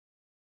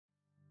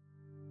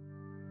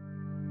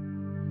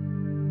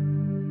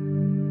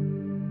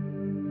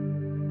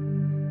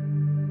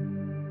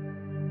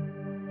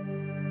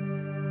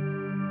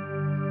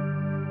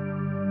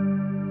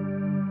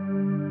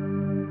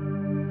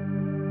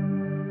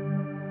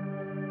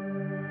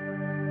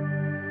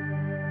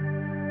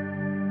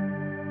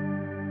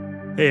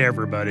Hey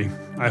everybody,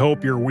 I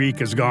hope your week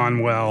has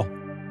gone well.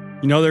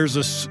 You know, there's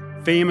this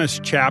famous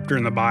chapter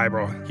in the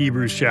Bible,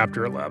 Hebrews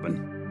chapter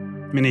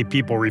 11. Many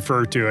people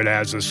refer to it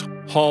as this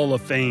Hall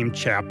of Fame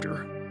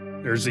chapter.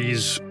 There's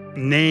these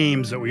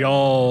names that we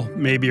all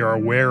maybe are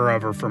aware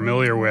of or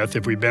familiar with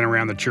if we've been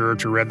around the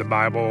church or read the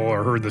Bible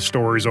or heard the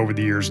stories over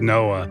the years.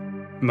 Noah,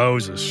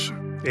 Moses,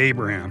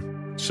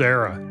 Abraham,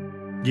 Sarah,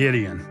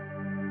 Gideon.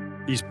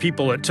 These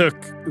people that took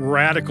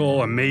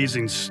radical,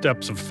 amazing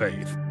steps of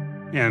faith.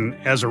 And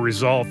as a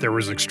result, there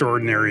was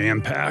extraordinary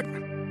impact.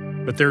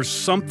 But there's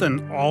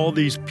something all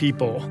these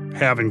people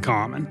have in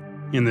common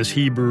in this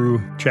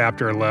Hebrew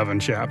chapter 11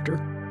 chapter.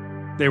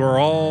 They were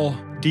all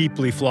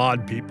deeply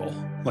flawed people,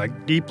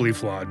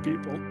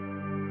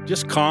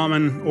 just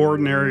common,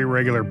 ordinary,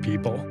 regular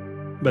people.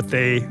 But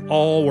they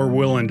all were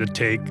willing to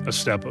take a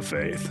step of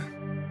faith,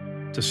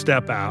 to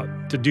step out,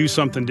 to do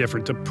something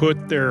different, to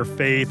put their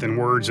faith and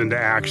words into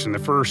action. The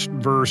first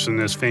verse in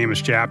this famous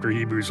chapter,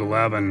 Hebrews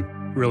 11,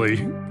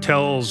 really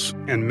tells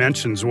and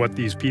mentions what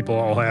these people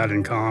all had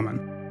in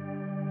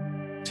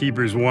common. It's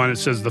Hebrews 1, it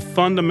says, the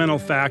fundamental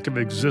fact of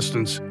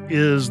existence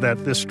is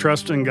that this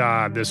trust in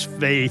God, this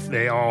faith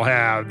they all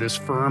have, this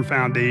firm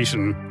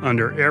foundation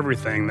under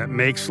everything that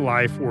makes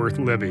life worth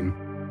living.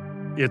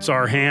 It's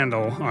our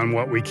handle on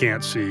what we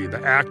can't see.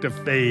 The act of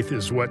faith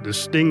is what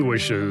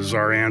distinguishes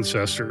our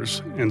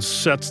ancestors and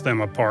sets them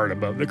apart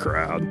above the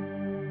crowd.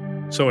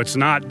 So it's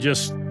not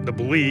just the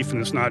belief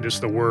and it's not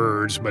just the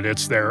words, but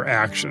it's their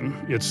action.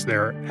 It's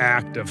their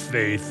act of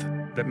faith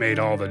that made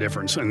all the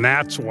difference. And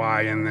that's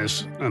why in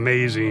this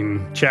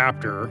amazing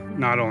chapter,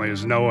 not only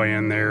is Noah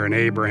in there and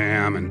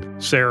Abraham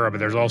and Sarah,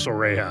 but there's also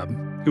Rahab,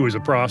 who was a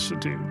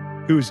prostitute,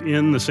 who's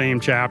in the same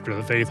chapter,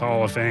 the Faith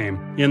Hall of Fame,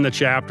 in the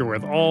chapter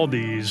with all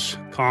these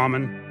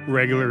common,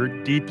 regular,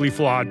 deeply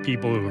flawed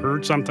people who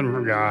heard something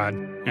from God,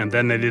 and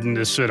then they didn't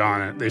just sit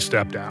on it, they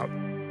stepped out.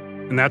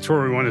 And that's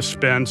where we want to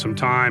spend some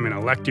time in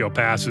a Lectio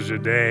passage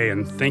today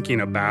and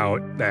thinking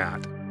about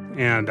that.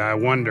 And I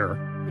wonder,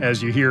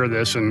 as you hear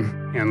this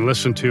and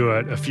listen to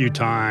it a few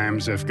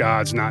times, if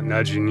God's not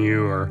nudging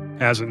you or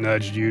hasn't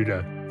nudged you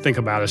to think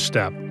about a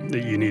step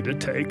that you need to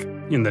take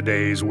in the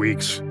days,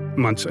 weeks,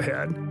 months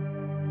ahead.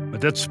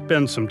 But let's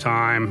spend some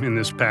time in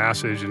this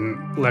passage in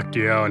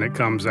Lectio, and it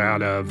comes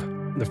out of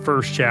the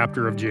first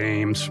chapter of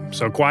James.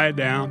 So quiet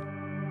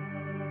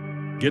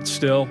down, get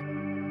still,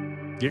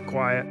 get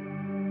quiet.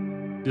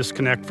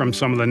 Disconnect from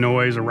some of the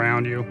noise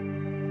around you.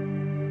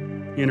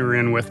 Enter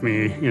in with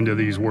me into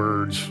these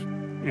words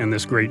and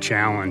this great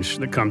challenge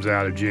that comes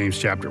out of James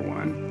chapter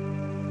 1.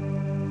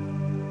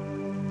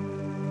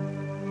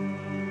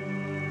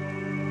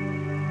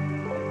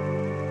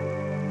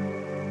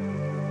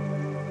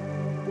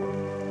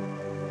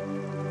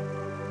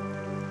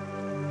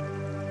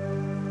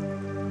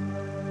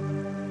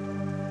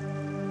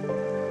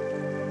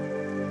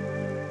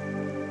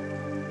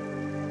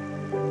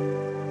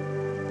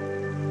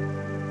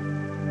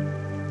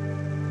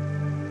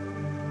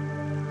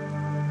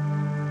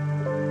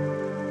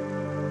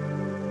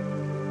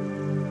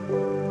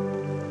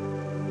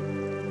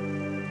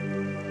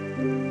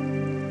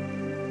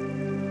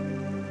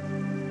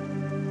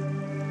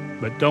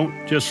 But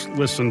don't just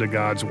listen to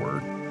God's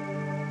word.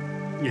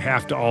 You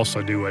have to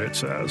also do what it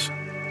says.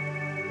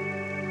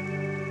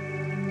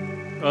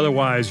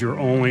 Otherwise, you're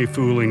only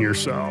fooling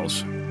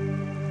yourselves.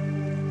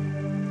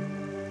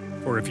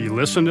 For if you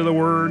listen to the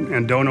word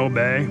and don't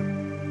obey,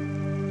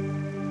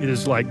 it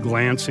is like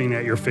glancing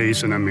at your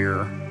face in a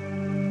mirror.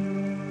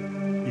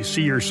 You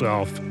see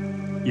yourself,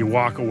 you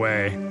walk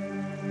away,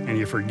 and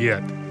you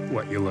forget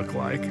what you look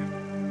like.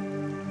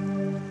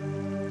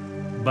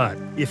 But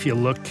if you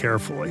look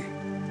carefully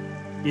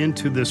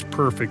into this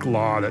perfect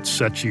law that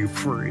sets you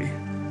free,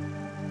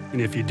 and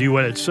if you do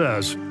what it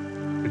says,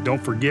 and don't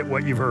forget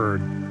what you've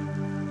heard,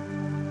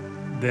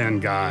 then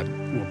God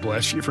will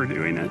bless you for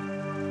doing it.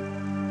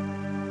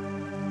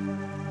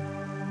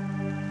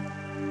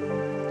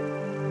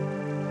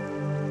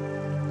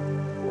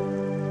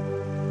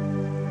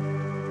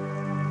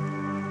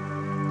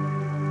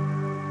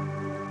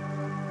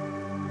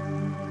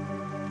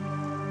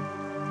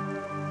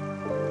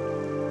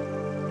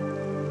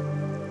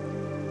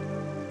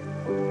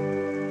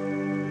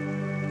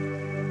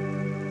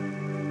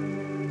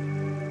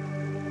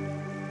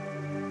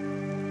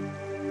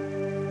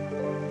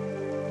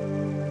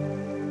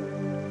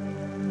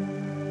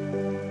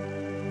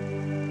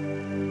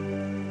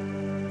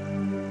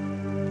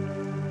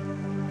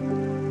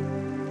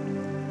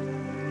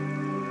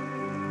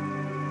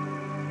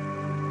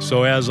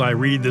 So as I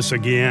read this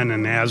again,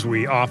 and as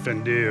we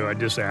often do, I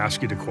just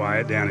ask you to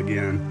quiet down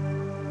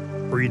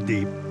again. Breathe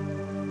deep.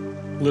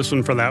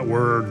 Listen for that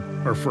word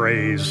or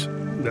phrase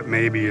that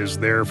maybe is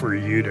there for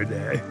you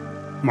today.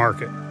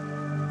 Mark it.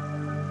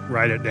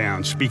 Write it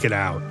down. Speak it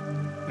out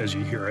as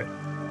you hear it.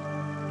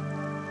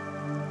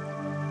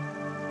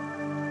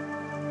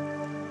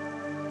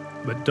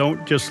 But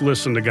don't just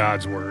listen to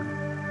God's word.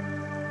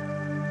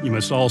 You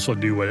must also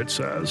do what it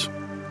says.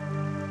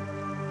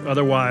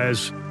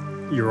 Otherwise,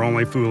 you're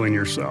only fooling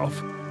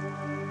yourself.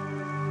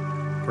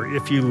 For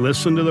if you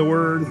listen to the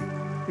word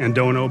and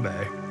don't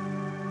obey,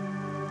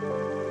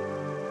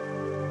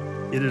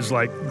 it is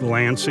like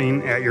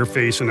glancing at your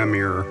face in a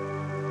mirror.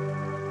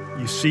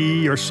 You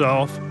see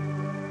yourself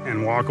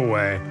and walk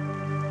away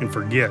and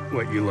forget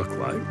what you look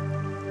like.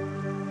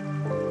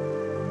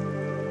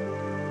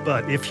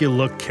 But if you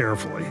look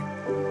carefully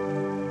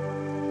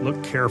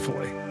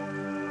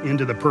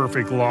into the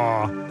perfect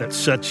law that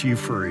sets you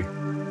free,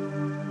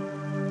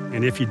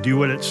 and if you do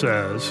what it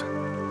says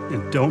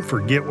and don't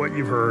forget what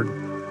you've heard,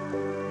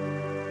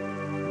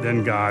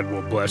 then God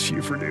will bless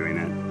you for doing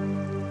it.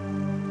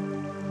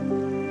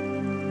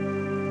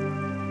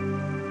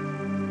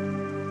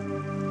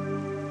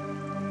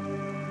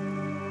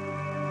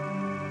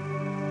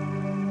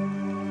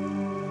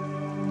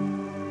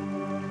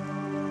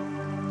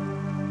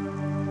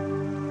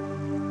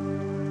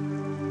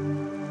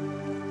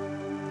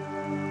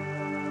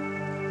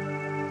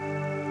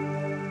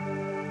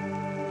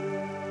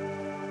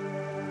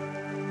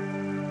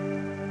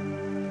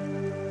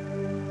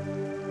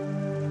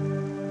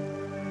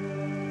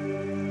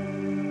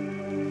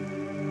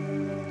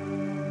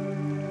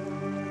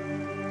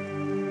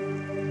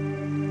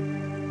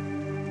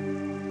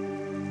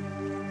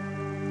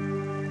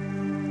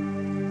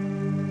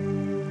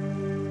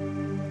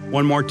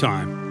 One more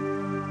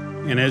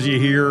time. And as you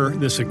hear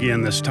this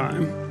again this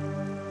time,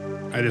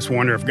 I just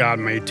wonder if God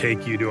may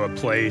take you to a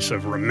place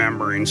of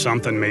remembering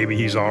something maybe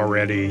He's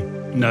already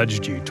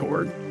nudged you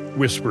toward,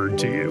 whispered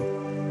to you.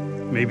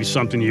 Maybe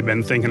something you've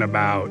been thinking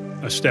about,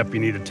 a step you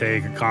need to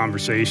take, a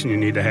conversation you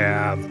need to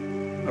have,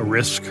 a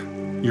risk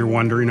you're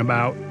wondering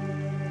about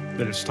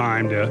that it's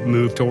time to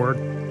move toward.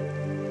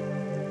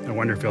 I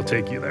wonder if He'll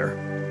take you there.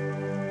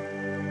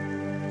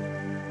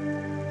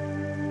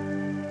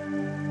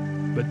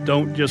 But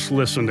don't just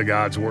listen to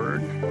God's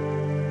word.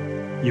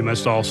 You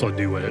must also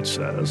do what it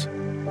says.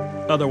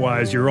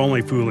 Otherwise, you're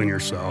only fooling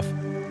yourself.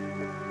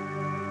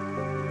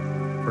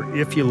 For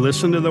if you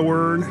listen to the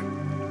word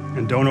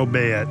and don't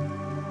obey it,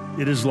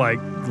 it is like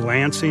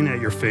glancing at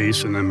your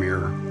face in the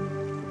mirror.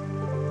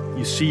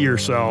 You see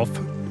yourself,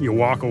 you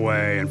walk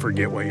away and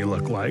forget what you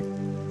look like.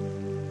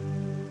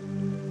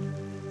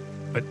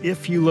 But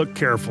if you look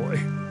carefully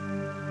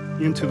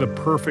into the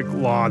perfect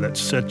law that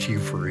sets you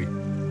free,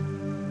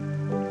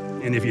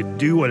 and if you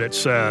do what it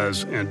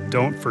says and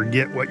don't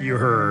forget what you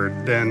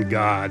heard, then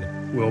God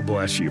will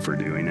bless you for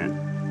doing it.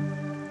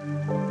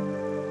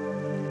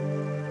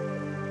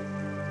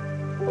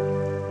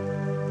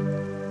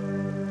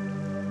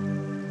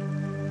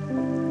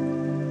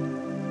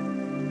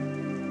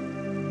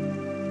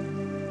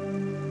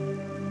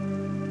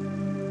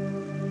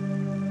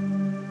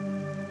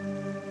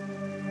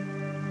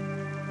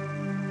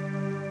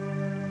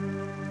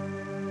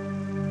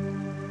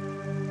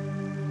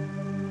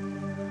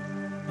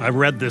 I've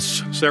read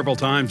this several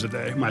times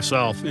today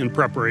myself in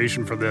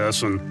preparation for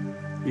this, and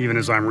even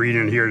as I'm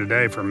reading it here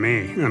today for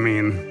me, I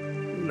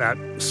mean, that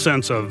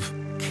sense of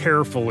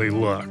carefully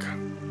look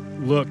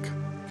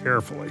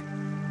carefully,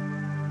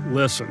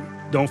 listen,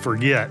 don't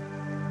forget,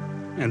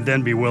 and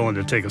then be willing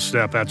to take a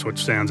step. That's what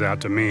stands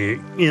out to me.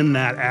 In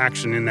that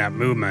action, in that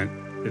movement,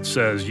 it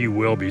says you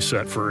will be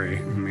set free.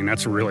 I mean,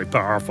 that's really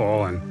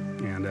powerful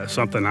and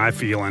something I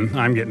feel and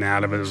I'm getting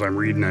out of it as I'm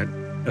reading it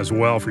as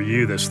well for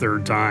you this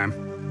third time.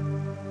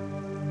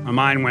 My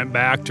mind went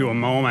back to a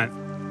moment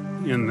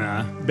in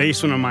the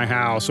basement of my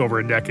house over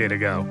a decade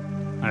ago.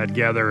 I had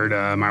gathered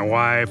my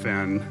wife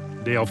and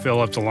Dale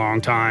Phillips, a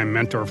longtime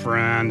mentor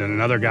friend, and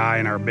another guy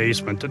in our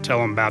basement to tell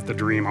them about the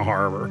Dream of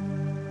Harbor,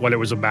 what it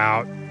was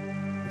about,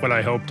 what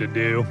I hoped to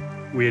do.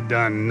 We had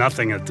done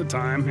nothing at the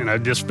time, and I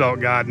just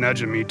felt God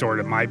nudging me toward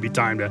it might be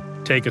time to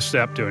take a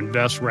step to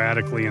invest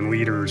radically in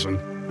leaders. And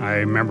I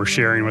remember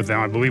sharing with them,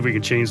 I believe we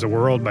can change the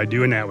world by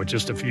doing that with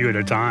just a few at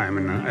a time.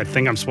 And I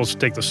think I'm supposed to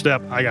take the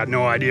step. I got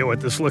no idea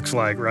what this looks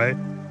like, right?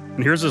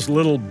 And here's this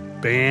little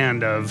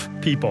band of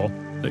people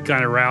that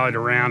kind of rallied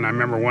around. I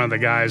remember one of the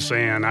guys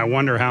saying, I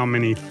wonder how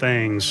many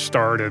things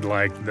started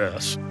like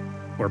this,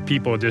 where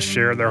people just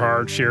shared their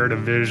heart, shared a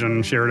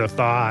vision, shared a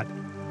thought,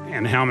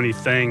 and how many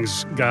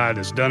things God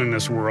has done in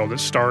this world that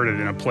started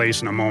in a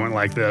place in a moment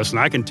like this. And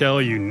I can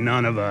tell you,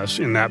 none of us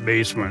in that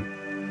basement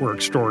were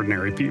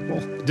extraordinary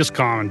people, just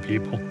common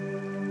people,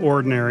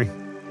 ordinary.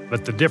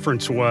 But the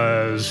difference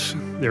was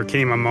there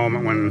came a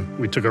moment when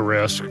we took a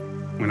risk,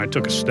 when I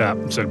took a step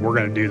and said, we're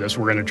going to do this,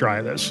 we're going to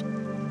try this.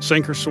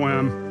 Sink or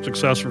swim,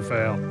 success or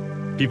fail.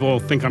 People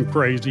think I'm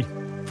crazy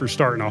for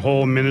starting a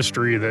whole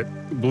ministry that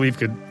I believe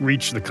could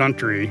reach the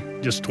country,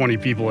 just 20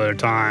 people at a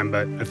time,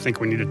 but I think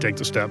we need to take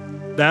the step.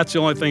 That's the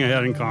only thing I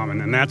had in common,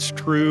 and that's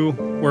true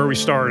where we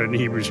started in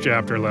Hebrews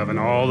chapter 11.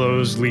 All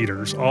those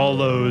leaders, all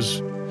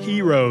those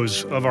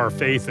heroes of our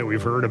faith that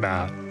we've heard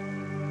about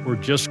were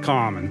just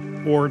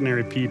common,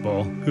 ordinary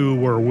people who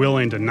were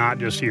willing to not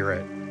just hear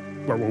it,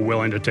 but were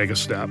willing to take a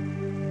step.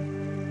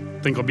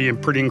 I think it'll be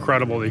pretty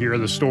incredible to hear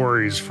the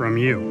stories from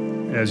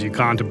you as you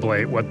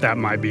contemplate what that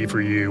might be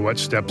for you, what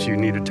steps you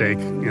need to take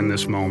in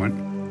this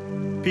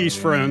moment. Peace,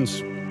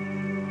 friends.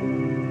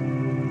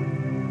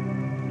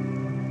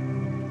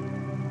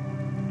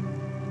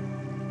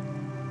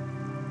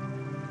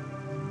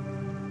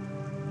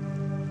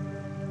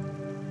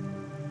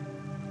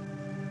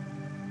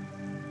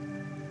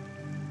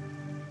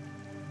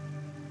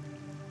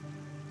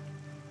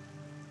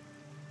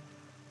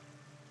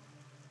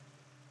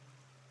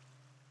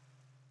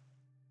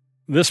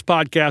 This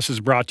podcast is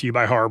brought to you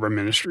by Harbor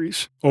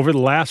Ministries. Over the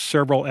last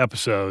several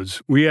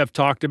episodes, we have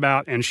talked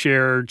about and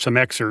shared some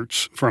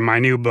excerpts from my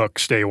new book,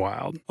 Stay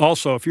Wild.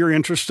 Also, if you're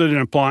interested in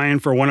applying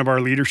for one of our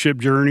leadership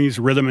journeys,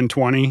 Rhythm in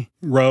 20,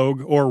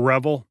 Rogue, or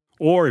Revel,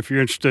 or if you're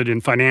interested in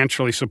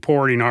financially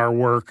supporting our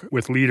work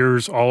with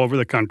leaders all over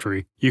the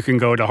country, you can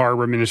go to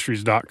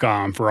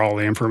harborministries.com for all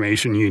the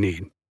information you need.